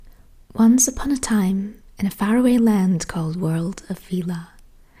Once upon a time, in a faraway land called World of Vila,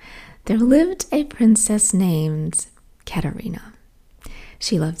 there lived a princess named Katarina.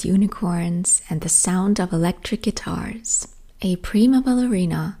 She loved unicorns and the sound of electric guitars, a prima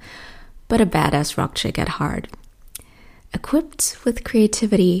ballerina, but a badass rock chick at heart. Equipped with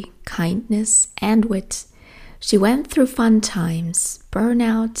creativity, kindness, and wit, she went through fun times,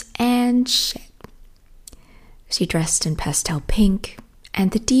 burnout, and shit. She dressed in pastel pink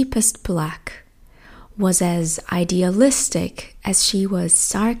and the deepest black, was as idealistic as she was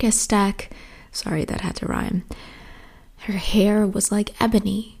sarcastic. Sorry, that had to rhyme. Her hair was like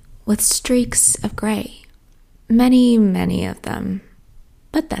ebony, with streaks of gray. Many of them,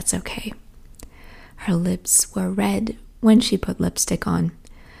 but that's okay. Her lips were red when she put lipstick on.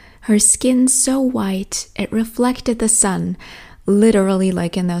 Her skin so white it reflected the sun, literally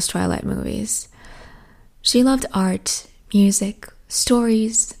like in those Twilight movies. She loved art, music,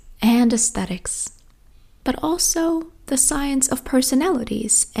 stories, and aesthetics, but also the science of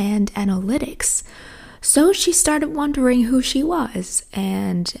personalities and analytics. So she started wondering who she was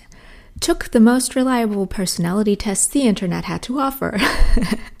and took the most reliable personality test the internet had to offer.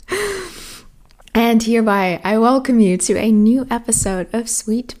 And hereby, I welcome you to a new episode of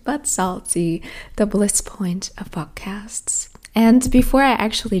Sweet But Salty, the bliss point of podcasts. And before I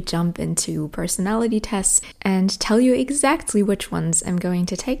actually jump into personality tests and tell you exactly which ones I'm going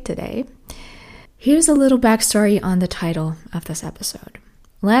to take today, here's a little backstory on the title of this episode.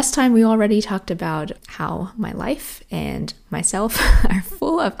 Last time we already talked about how my life and myself are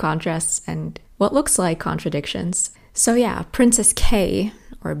full of contrasts and what looks like contradictions. So yeah, Princess K,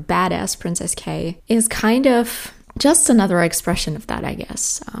 or Badass Princess K, is kind of just another expression of that, I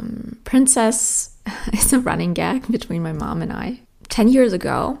guess. Princess is a running gag between my mom and I. 10 years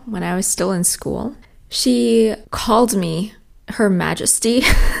ago, when I was still in school, she called me Her Majesty.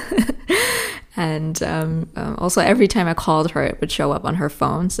 And also every time I called her, it would show up on her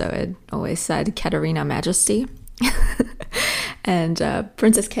phone. So it always said Katarina Majesty. And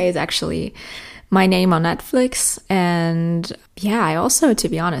Princess K is actually my name on Netflix. And yeah, I also, to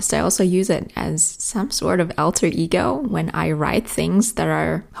be honest, I also use it as some sort of alter ego when I write things that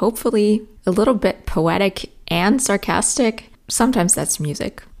are hopefully a little bit poetic and sarcastic. Sometimes that's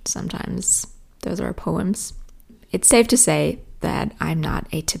music. Sometimes those are poems. It's safe to say that I'm not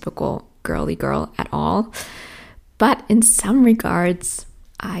a typical girly girl at all. But in some regards,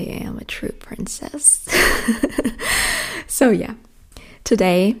 I am a true princess. So yeah.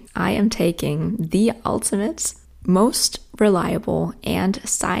 Today, I am taking the ultimate, most reliable, and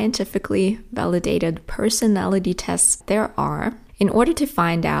scientifically validated personality tests there are in order to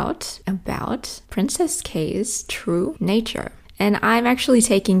find out about Princess K's true nature. And I'm actually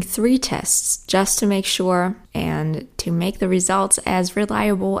taking 3 tests just to make sure and to make the results as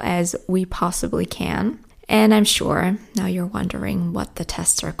reliable as we possibly can. And I'm sure now you're wondering what the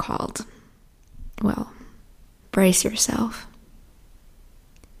tests are called. Well, brace yourself.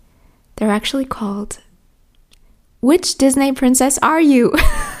 They're actually called, Which Disney Princess Are You?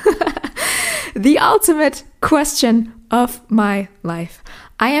 The ultimate question of my life.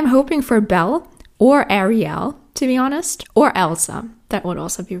 I am hoping for Belle or Ariel, to be honest, or Elsa. That would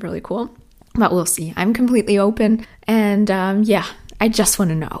also be really cool, but we'll see. I'm completely open, and yeah, I just want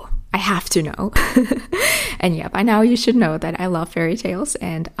to know. I have to know. And yeah, by now you should know that I love fairy tales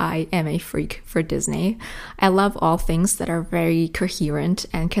and I am a freak for Disney. I love all things that are very coherent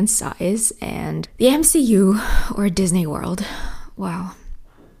and concise, and the MCU or Disney World, wow,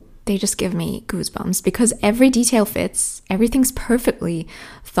 they just give me goosebumps because every detail fits, everything's perfectly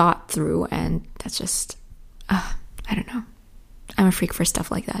thought through, and that's just, I don't know. I'm a freak for stuff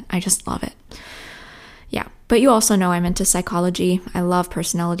like that. I just love it. Yeah, but you also know I'm into psychology. I love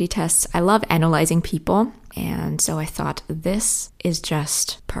personality tests. I love analyzing people. And so I thought this is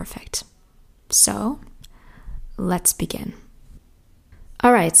just perfect. So let's begin.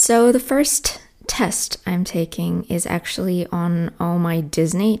 All right, so the first test I'm taking is actually on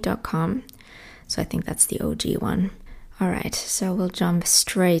allmydisney.com. So I think that's the OG one. All right, so we'll jump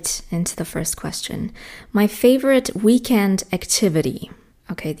straight into the first question. My favorite weekend activity.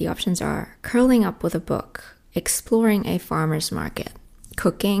 Okay, the options are curling up with a book, exploring a farmer's market,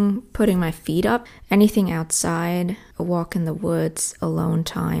 cooking, putting my feet up, anything outside, a walk in the woods, alone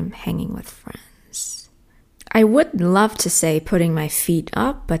time, hanging with friends. I would love to say putting my feet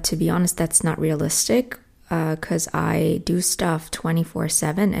up, but to be honest, that's not realistic because I do stuff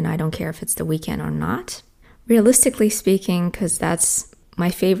 24/7 and I don't care if it's the weekend or not. Realistically speaking, because that's my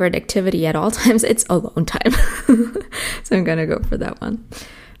favorite activity at all times, it's alone time. So I'm gonna go for that one.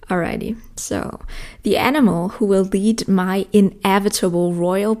 Alrighty, so the animal who will lead my inevitable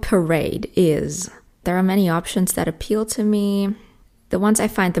royal parade is... There are many options that appeal to me. The ones I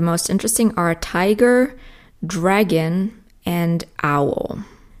find the most interesting are tiger, dragon, and owl.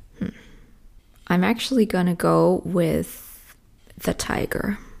 I'm actually gonna go with the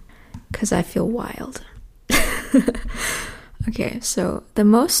tiger because I feel wild. Okay, so the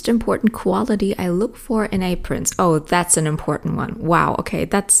most important quality I look for in a prince. Oh, that's an important one. Wow, okay,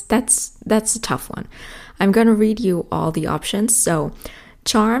 that's a tough one. I'm gonna read you all the options. So,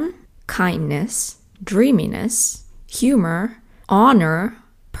 charm, kindness, dreaminess, humor, honor,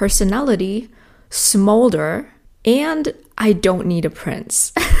 personality, smolder, and I don't need a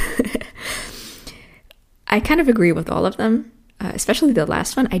prince. I kind of agree with all of them. Especially the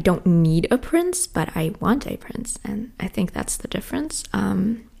last one, I don't need a prince, but I want a prince. And I think that's the difference. All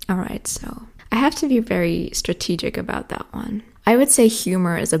right, so I have to be very strategic about that one. I would say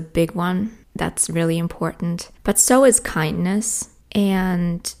humor is a big one. That's really important. But so is kindness.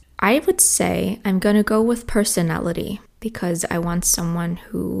 And I would say I'm going to go with personality because I want someone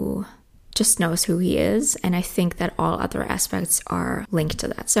who just knows who he is. And I think that all other aspects are linked to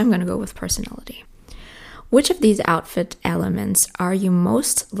that. So I'm going to go with personality. Which of these outfit elements are you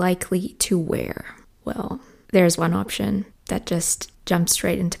most likely to wear? Well, there's one option that just jumps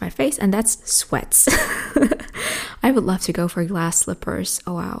straight into my face, and that's sweats. I would love to go for glass slippers.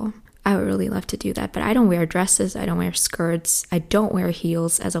 Oh, wow. I would really love to do that, but I don't wear dresses. I don't wear skirts. I don't wear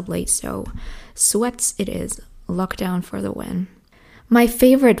heels as of late, so sweats it is. Lockdown for the win. My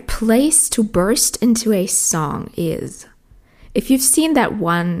favorite place to burst into a song is... If you've seen that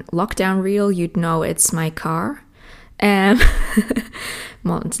one lockdown reel, you'd know it's my car. Well,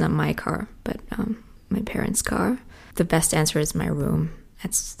 it's not my car, but my parents' car. The best answer is my room.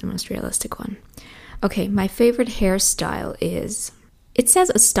 That's the most realistic one. Okay, my favorite hairstyle is... It says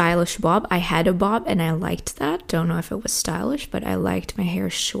a stylish bob. I had a bob and I liked that. Don't know if it was stylish, but I liked my hair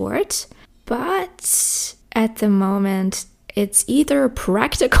short. But at the moment, it's either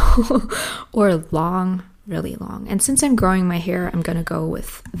practical or long. Really long. And since I'm growing my hair, I'm gonna go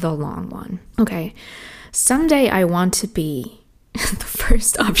with the long one. Okay. Someday I want to be... The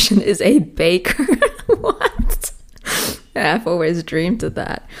first option is a baker. What? I've always dreamed of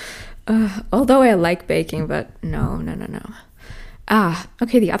that. Although I like baking, but no.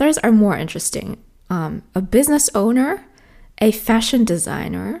 Okay, the others are more interesting. A business owner, a fashion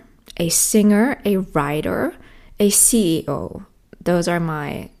designer, a singer, a writer, a CEO. Those are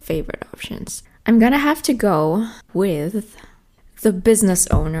my favorite options. I'm gonna have to go with the business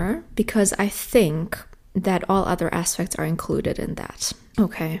owner because I think that all other aspects are included in that.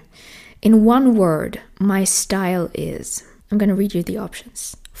 Okay. In one word, my style is... I'm gonna read you the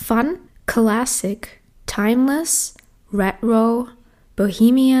options. Fun, classic, timeless, retro,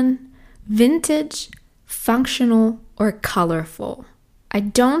 bohemian, vintage, functional, or colorful. I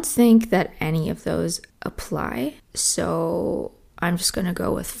don't think that any of those apply, so I'm just gonna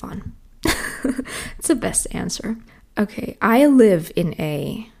go with fun. It's the best answer. Okay, I live in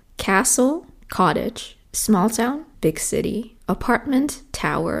a castle, cottage, small town, big city, apartment,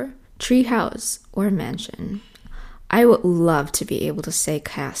 tower, treehouse, or mansion. I would love to be able to say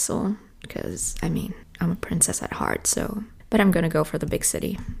castle because, I mean, I'm a princess at heart, so... But I'm gonna go for the big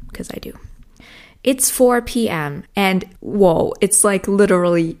city because I do. It's 4 p.m. and whoa, it's like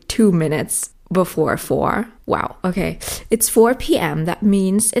literally 2 minutes before 4. Wow, okay. It's 4 p.m. That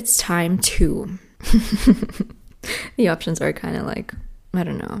means it's time to... The options are kind of like, I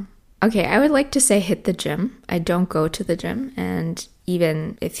don't know. Okay, I would like to say hit the gym. I don't go to the gym. And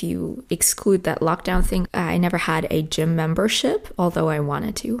even if you exclude that lockdown thing, I never had a gym membership, although I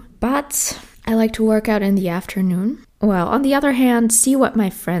wanted to. But I like to work out in the afternoon. Well, on the other hand, see what my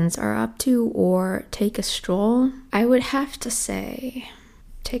friends are up to or take a stroll. I would have to say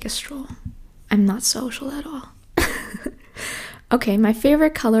take a stroll. I'm not social at all. Okay, my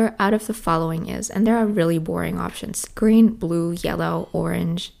favorite color out of the following is, and there are really boring options, green, blue, yellow,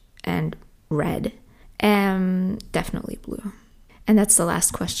 orange, and red. Definitely blue. And that's the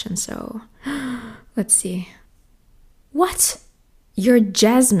last question, so let's see. What? You're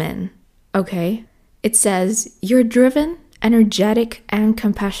Jasmine. Okay. It says, you're driven, energetic, and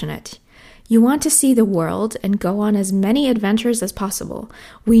compassionate. You want to see the world and go on as many adventures as possible.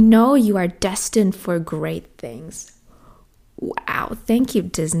 We know you are destined for great things. Wow, thank you,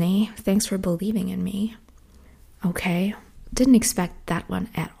 Disney. Thanks for believing in me. Okay, didn't expect that one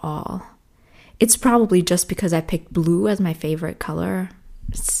at all. It's probably just because I picked blue as my favorite color.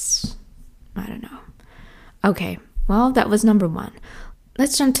 I don't know. Okay, well, that was number 1.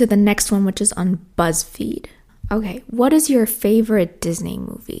 Let's jump to the next one, which is on BuzzFeed. Okay, what is your favorite Disney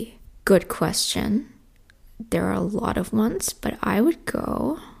movie? Good question. There are a lot of ones, but I would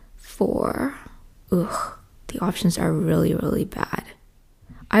go for... the options are really, really bad.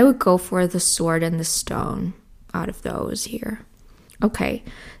 I would go for The Sword and the Stone out of those here. Okay,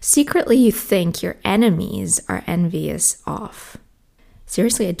 secretly you think your enemies are envious of.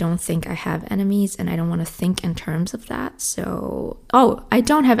 Seriously, I don't think I have enemies, and I don't want to think in terms of that. So, I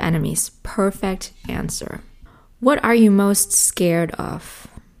don't have enemies. Perfect answer. What are you most scared of?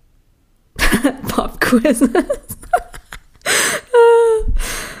 Pop quizzes.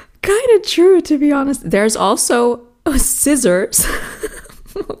 Kind of true, to be honest. There's also scissors.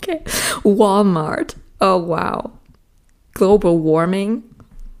 Okay. Walmart. Oh, wow. Global warming.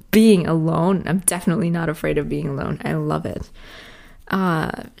 Being alone. I'm definitely not afraid of being alone. I love it.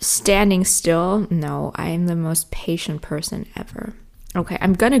 Standing still. No, I am the most patient person ever. Okay,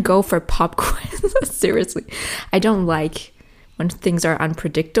 I'm gonna go for pop quiz. Seriously. I don't like when things are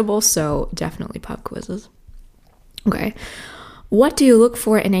unpredictable, so definitely pop quizzes. Okay. What do you look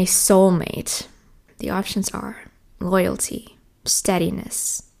for in a soulmate? The options are loyalty,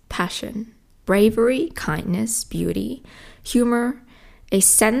 steadiness, passion, bravery, kindness, beauty, humor, a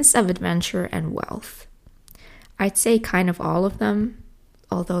sense of adventure, and wealth. I'd say kind of all of them,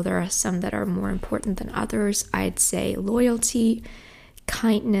 although there are some that are more important than others. I'd say loyalty,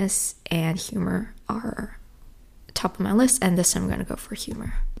 kindness, and humor are top of my list, and this time I'm going to go for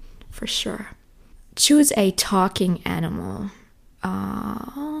humor, for sure. Choose a talking animal.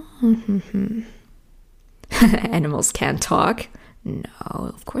 Animals can't talk. No,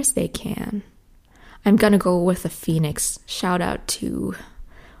 of course they can. I'm gonna go with a phoenix. Shout out to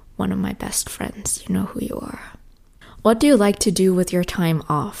one of my best friends. You know who you are. What do you like to do with your time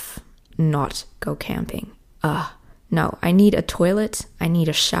off? Not go camping. No, I need a toilet, I need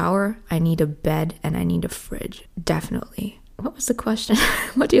a shower, I need a bed, and I need a fridge. Definitely. What was the question?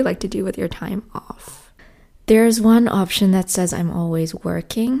 What do you like to do with your time off? There's one option that says I'm always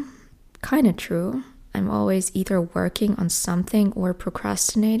working. Kind of true. I'm always either working on something or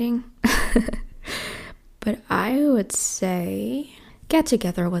procrastinating. But I would say get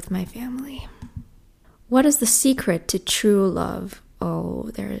together with my family. What is the secret to true love? Oh,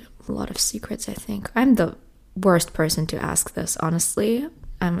 there are a lot of secrets, I think. I'm the worst person to ask this, honestly.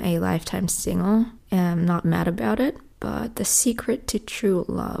 I'm a lifetime single and I'm not mad about it. But the secret to true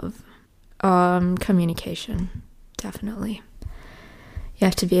love, communication, definitely. You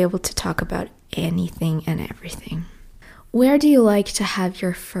have to be able to talk about anything and everything. Where do you like to have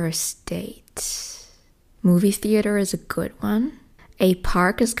your first date? Movie theater is a good one. A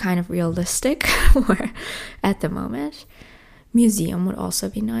park is kind of realistic at the moment. Museum would also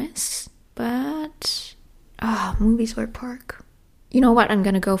be nice. But, movies or park. You know what? I'm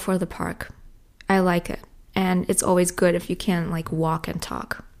going to go for the park. I like it. And it's always good if you can walk and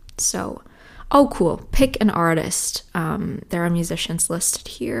talk. So, cool. Pick an artist. There are musicians listed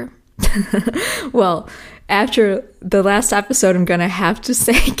here. Well, after the last episode, I'm going to have to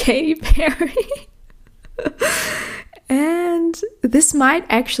say Katy Perry. And this might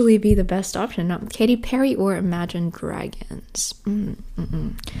actually be the best option. No, Katy Perry or Imagine Dragons.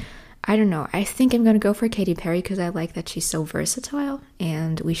 I don't know. I think I'm going to go for Katy Perry because I like that she's so versatile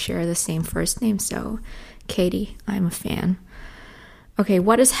and we share the same first name. So, Katy, I'm a fan. Okay,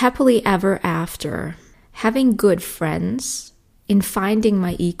 what is happily ever after? Having good friends, in finding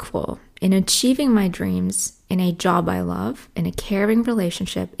my equal, in achieving my dreams, in a job I love, in a caring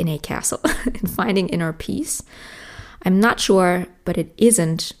relationship, in a castle, in finding inner peace. I'm not sure, but it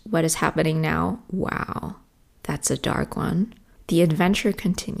isn't what is happening now. Wow, that's a dark one. The adventure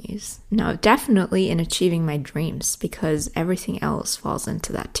continues. No, definitely in achieving my dreams because everything else falls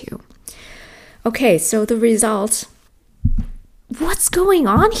into that too. Okay, so the result. What's going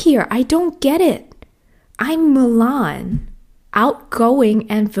on here? I don't get it. I'm Milan. Outgoing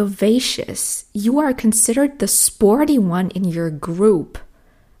and vivacious. You are considered the sporty one in your group.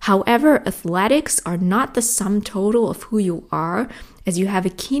 However, athletics are not the sum total of who you are, as you have a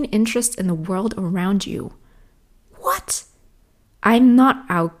keen interest in the world around you. What? I'm not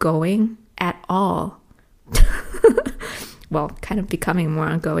outgoing at all. Well, kind of becoming more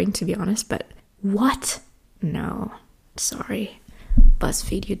outgoing, to be honest, but what? No, sorry.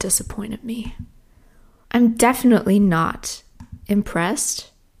 BuzzFeed, you disappointed me. I'm definitely not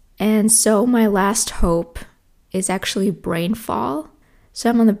impressed. And so my last hope is actually Brainfall. So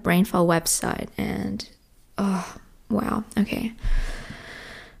I'm on the Brainfall website and wow, okay.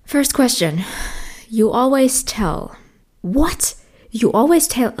 First question. You always tell. What? You always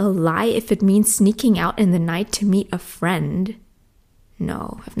tell a lie if it means sneaking out in the night to meet a friend?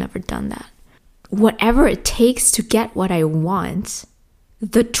 No, I've never done that. whatever it takes to get what I want.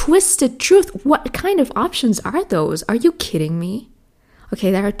 The twisted truth. What kind of options are those? Are you kidding me?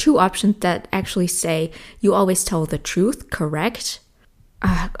 Okay, there are two options that actually say you always tell the truth, correct?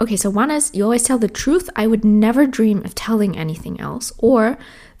 Okay, so one is you always tell the truth. I would never dream of telling anything else. Or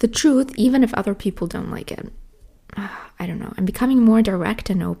the truth, even if other people don't like it. I don't know. I'm becoming more direct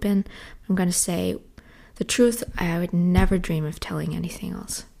and open. I'm going to say the truth. I would never dream of telling anything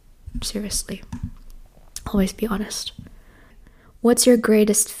else. Seriously. Always be honest. What's your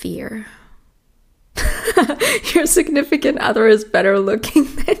greatest fear? Your significant other is better looking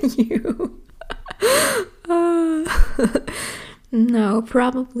than you. No,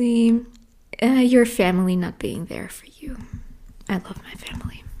 probably your family not being there for you. I love my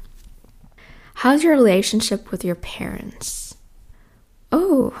family. How's your relationship with your parents?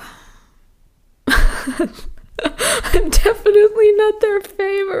 Oh. I'm definitely not their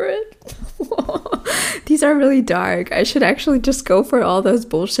favorite. These are really dark. I should actually just go for all those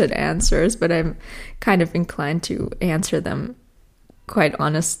bullshit answers, but I'm kind of inclined to answer them quite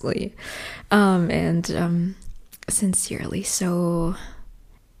honestly and sincerely. So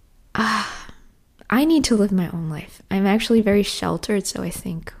I need to live my own life. I'm actually very sheltered, so I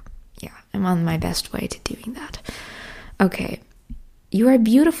think, yeah, I'm on my best way to doing that. Okay. You are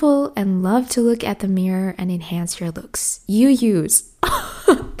beautiful and love to look at the mirror and enhance your looks. You use,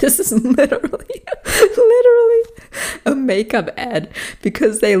 this is literally a makeup ad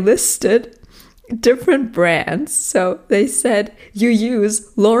because they listed different brands. So they said you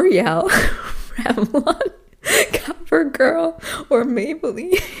use L'Oreal, Revlon, CoverGirl, or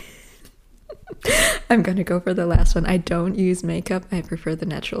Maybelline. I'm gonna go for the last one. I don't use makeup. I prefer the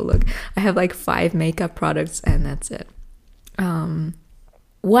natural look. I have like 5 makeup products and that's it.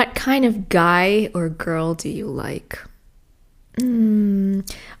 What kind of guy or girl do you like?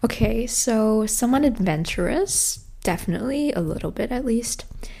 Okay, so someone adventurous, definitely, a little bit at least.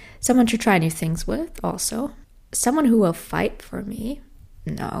 Someone to try new things with, also. Someone who will fight for me.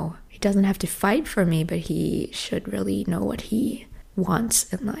 No, he doesn't have to fight for me, but he should really know what he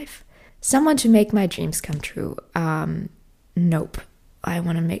wants in life. Someone to make my dreams come true. Nope. I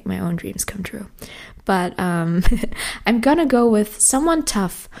want to make my own dreams come true. But I'm gonna go with someone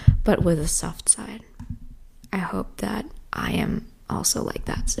tough, but with a soft side. I hope that I am also like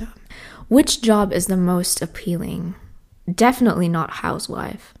that. So, which job is the most appealing? Definitely not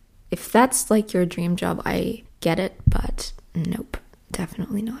housewife. If that's like your dream job, I get it, but nope,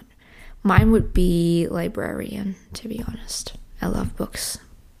 definitely not. Mine would be librarian, to be honest. I love books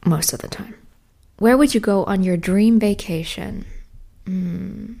most of the time. Where would you go on your dream vacation?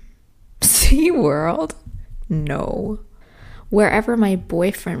 SeaWorld? No. Wherever my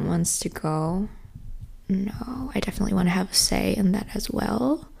boyfriend wants to go? No, I definitely want to have a say in that as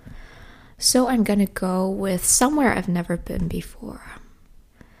well. So I'm gonna go with somewhere I've never been before.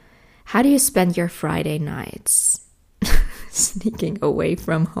 How do you spend your Friday nights? Sneaking away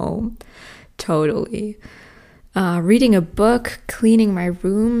from home? Totally. Reading a book, cleaning my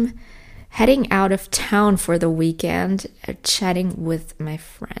room, heading out of town for the weekend, chatting with my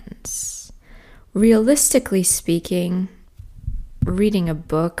friends. Realistically speaking, reading a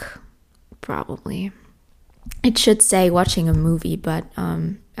book, probably. It should say watching a movie, but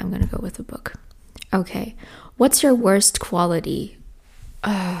I'm gonna go with a book. Okay, what's your worst quality?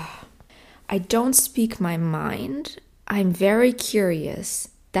 I don't speak my mind. I'm very curious.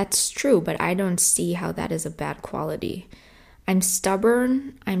 That's true, but I don't see how that is a bad quality. I'm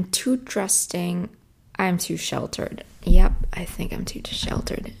stubborn, I'm too trusting, I'm too sheltered. Yep, I think I'm too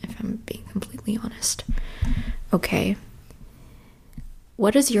sheltered, if I'm being completely honest. Okay.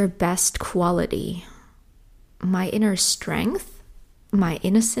 What is your best quality? My inner strength, my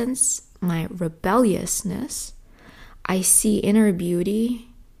innocence, my rebelliousness. I see inner beauty,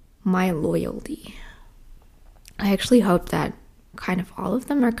 my loyalty. I actually hope that kind of all of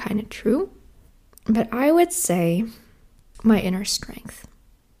them are kind of true. But I would say my inner strength.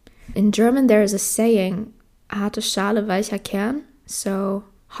 In German, there is a saying, harte Schale, weicher Kern. So,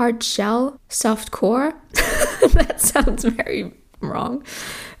 hard shell, soft core. That sounds very wrong.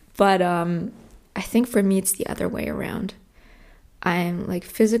 But I think for me, it's the other way around. I'm like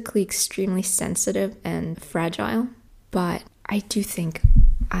physically extremely sensitive and fragile. But I do think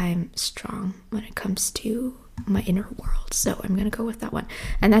I'm strong when it comes to my inner world. So I'm going to go with that one.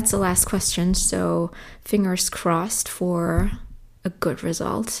 And that's the last question. So fingers crossed for a good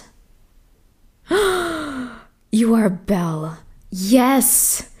result. You are Belle.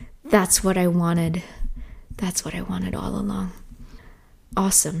 Yes, that's what I wanted. That's what I wanted all along.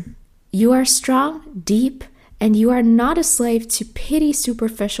 Awesome. You are strong, deep, And you are not a slave to petty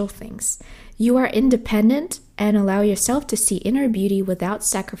superficial things. You are independent and allow yourself to see inner beauty without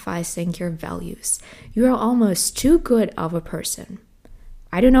sacrificing your values. You are almost too good of a person.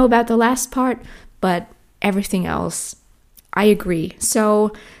 I don't know about the last part, but everything else, I agree.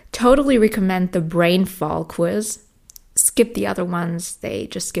 So totally recommend the brain fall quiz. Skip the other ones. They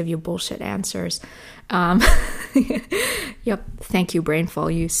just give you bullshit answers. Yep. Thank you,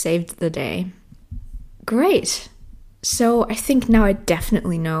 Brainfall. You saved the day. Great. So I think now I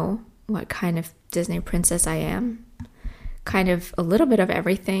definitely know what kind of Disney princess I am. Kind of a little bit of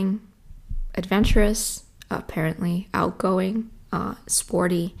everything. Adventurous, apparently, outgoing,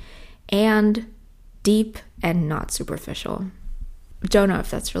 sporty, and deep and not superficial. Don't know if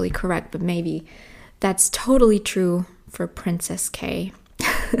that's really correct, but maybe that's totally true for Princess K.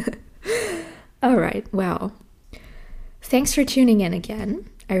 All right, well, thanks for tuning in again.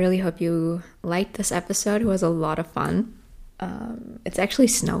 I really hope you liked this episode. It was a lot of fun. It's actually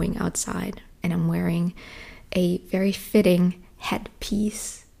snowing outside, and I'm wearing a very fitting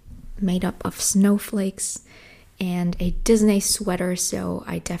headpiece made up of snowflakes and a Disney sweater, so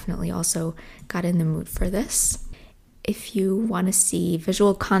I definitely also got in the mood for this. If you want to see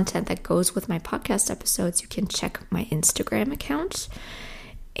visual content that goes with my podcast episodes, you can check my Instagram account.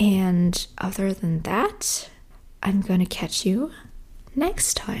 And other than that, I'm going to catch you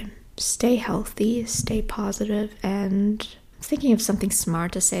next time. Stay healthy, stay positive, and I'm thinking of something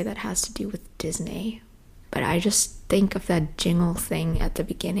smart to say that has to do with Disney. But I just think of that jingle thing at the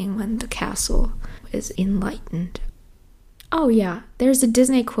beginning when the castle is enlightened. Oh yeah, there's a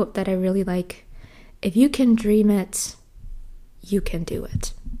Disney quote that I really like. If you can dream it, you can do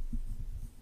it.